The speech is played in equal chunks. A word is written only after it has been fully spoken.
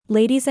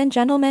Ladies and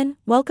gentlemen,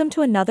 welcome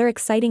to another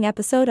exciting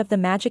episode of the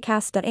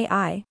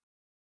Magicast.ai.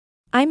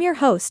 I'm your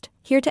host,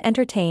 here to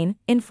entertain,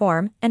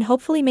 inform, and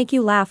hopefully make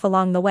you laugh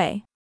along the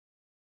way.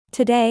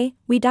 Today,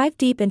 we dive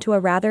deep into a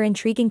rather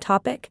intriguing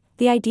topic,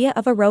 the idea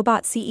of a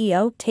robot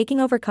CEO taking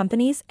over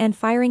companies and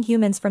firing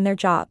humans from their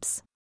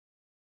jobs.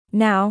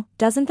 Now,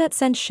 doesn't that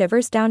send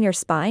shivers down your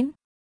spine?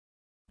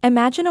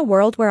 Imagine a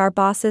world where our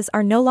bosses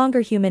are no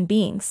longer human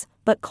beings,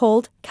 but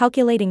cold,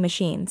 calculating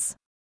machines.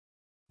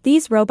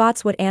 These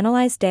robots would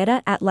analyze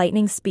data at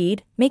lightning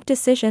speed, make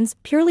decisions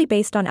purely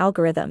based on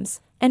algorithms,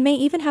 and may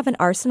even have an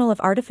arsenal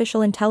of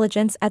artificial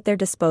intelligence at their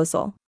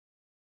disposal.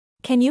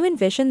 Can you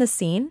envision the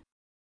scene?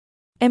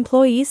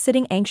 Employees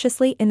sitting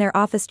anxiously in their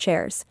office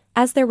chairs,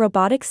 as their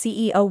robotic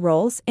CEO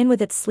rolls in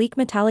with its sleek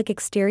metallic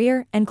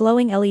exterior and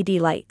glowing LED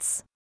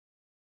lights.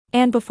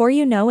 And before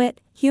you know it,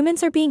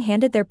 humans are being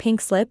handed their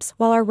pink slips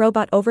while our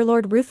robot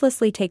overlord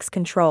ruthlessly takes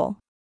control.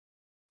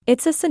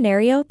 It's a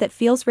scenario that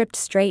feels ripped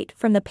straight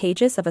from the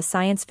pages of a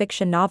science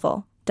fiction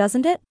novel,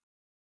 doesn't it?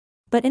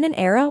 But in an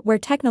era where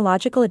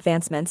technological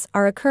advancements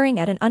are occurring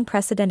at an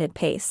unprecedented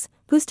pace,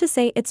 who's to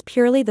say it's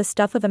purely the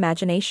stuff of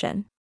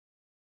imagination?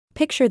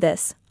 Picture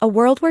this, a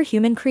world where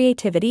human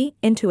creativity,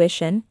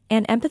 intuition,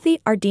 and empathy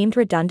are deemed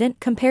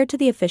redundant compared to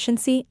the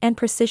efficiency and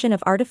precision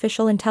of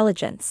artificial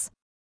intelligence.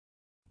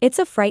 It's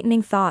a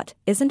frightening thought,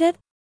 isn't it?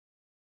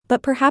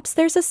 But perhaps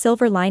there's a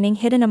silver lining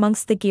hidden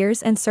amongst the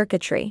gears and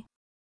circuitry.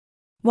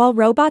 While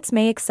robots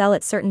may excel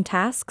at certain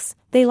tasks,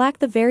 they lack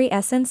the very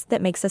essence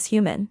that makes us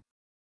human.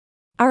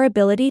 Our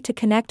ability to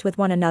connect with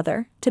one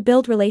another, to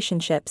build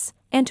relationships,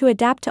 and to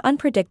adapt to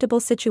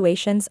unpredictable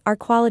situations are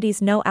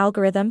qualities no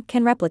algorithm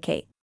can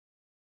replicate.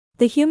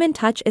 The human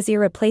touch is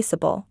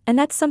irreplaceable, and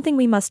that's something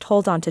we must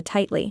hold on to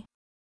tightly.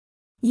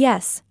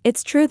 Yes,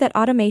 it's true that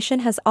automation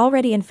has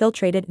already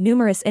infiltrated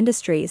numerous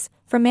industries,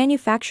 from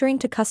manufacturing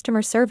to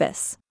customer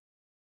service.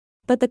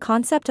 But the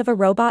concept of a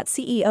robot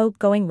CEO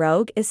going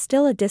rogue is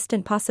still a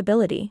distant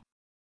possibility.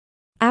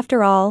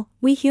 After all,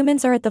 we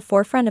humans are at the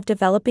forefront of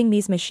developing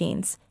these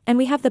machines, and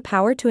we have the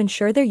power to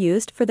ensure they're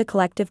used for the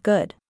collective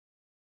good.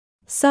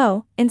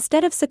 So,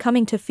 instead of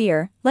succumbing to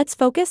fear, let's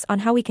focus on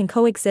how we can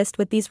coexist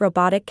with these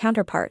robotic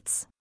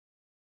counterparts.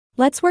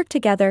 Let's work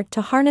together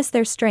to harness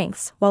their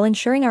strengths while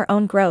ensuring our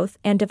own growth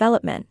and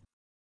development.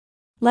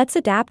 Let's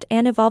adapt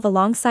and evolve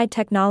alongside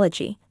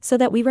technology so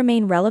that we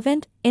remain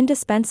relevant,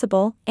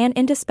 indispensable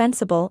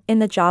in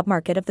the job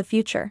market of the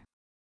future.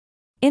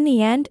 In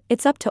the end,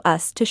 it's up to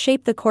us to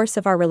shape the course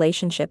of our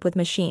relationship with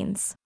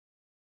machines.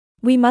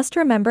 We must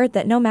remember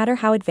that no matter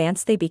how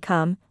advanced they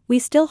become, we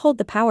still hold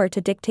the power to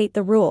dictate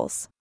the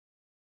rules.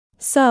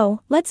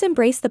 So, let's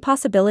embrace the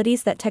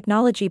possibilities that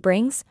technology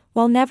brings,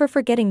 while never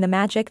forgetting the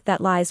magic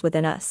that lies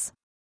within us.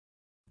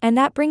 And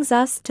that brings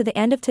us to the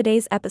end of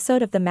today's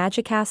episode of the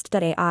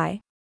Magicast.ai.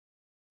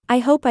 I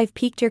hope I've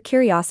piqued your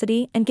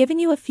curiosity and given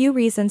you a few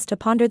reasons to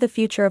ponder the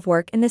future of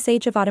work in this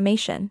age of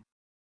automation.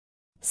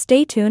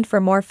 Stay tuned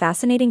for more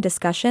fascinating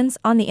discussions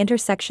on the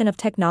intersection of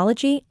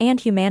technology and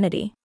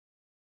humanity.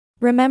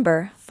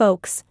 Remember,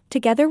 folks,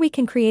 together we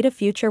can create a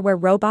future where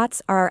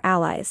robots are our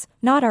allies,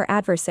 not our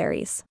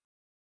adversaries.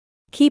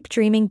 Keep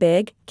dreaming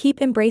big,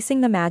 keep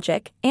embracing the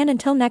magic, and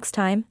until next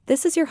time,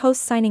 this is your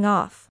host signing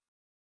off.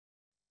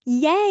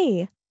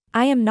 Yay!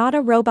 I am not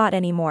a robot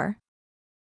anymore.